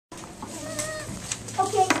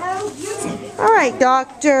All right,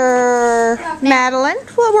 Dr. Madeline,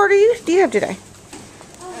 what word do you have today?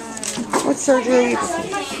 What surgery?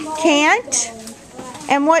 Can't.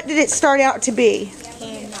 And what did it start out to be?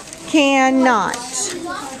 Cannot.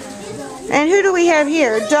 And who do we have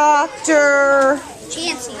here? Dr.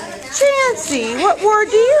 Chancey. What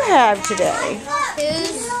word do you have today?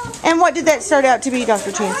 And what did that start out to be,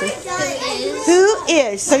 Dr. Chancey? Who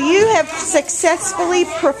is. So you have successfully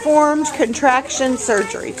performed contraction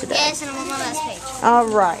surgery today. Yes, and I'm on my last page. All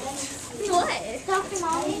right. What? Dr.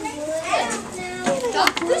 Mommy?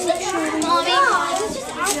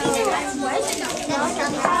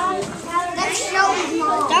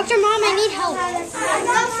 Dr. Mom, I need help.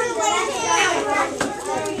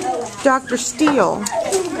 Dr. Steele.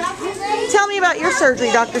 Tell me about your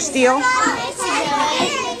surgery, Dr. Steele.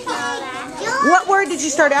 What word did you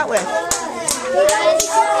start out with?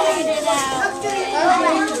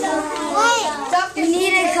 You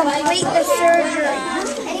need to complete the surgery.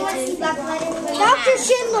 Dr.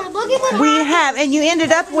 Schindler, look at what we have, and you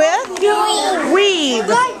ended up with? Weave.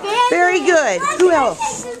 Very good. Who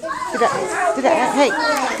else? Did I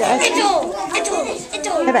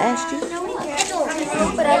ask you?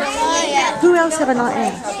 Who else have I not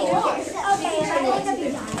asked?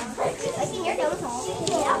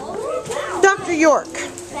 Dr. York,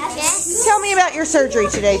 tell me about your surgery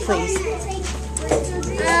today, please.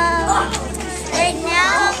 Right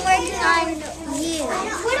now I'm working on you.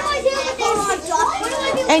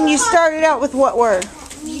 And you started out with what word?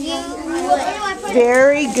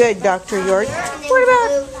 Very good, Dr. York. What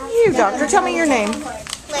about you, Doctor? Tell me your name.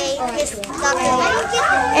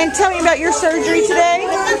 And tell me about your surgery today. I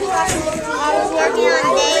was working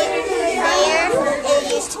on there. It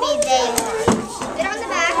used to be there. Get on the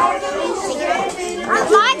back.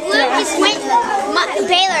 My glue just went.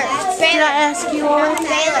 Baylor. Did I ask you already?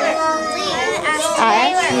 Baylor. I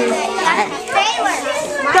asked you.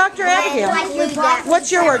 Dr. Abigail, what's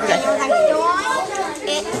your word today?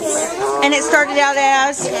 And it started out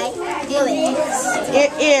as?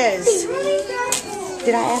 It is.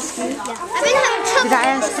 Did I ask you? Did I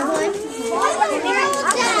ask you?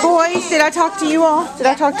 Boys, did I talk to you all? Did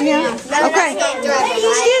I talk to him? Okay.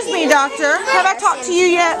 Excuse me, doctor. Have I talked to you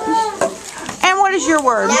yet? And what is your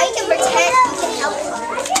word? Now you can pretend you can help.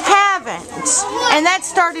 Haven't. And that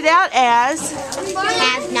started out as?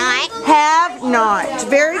 Have not. Have not.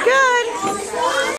 Very good.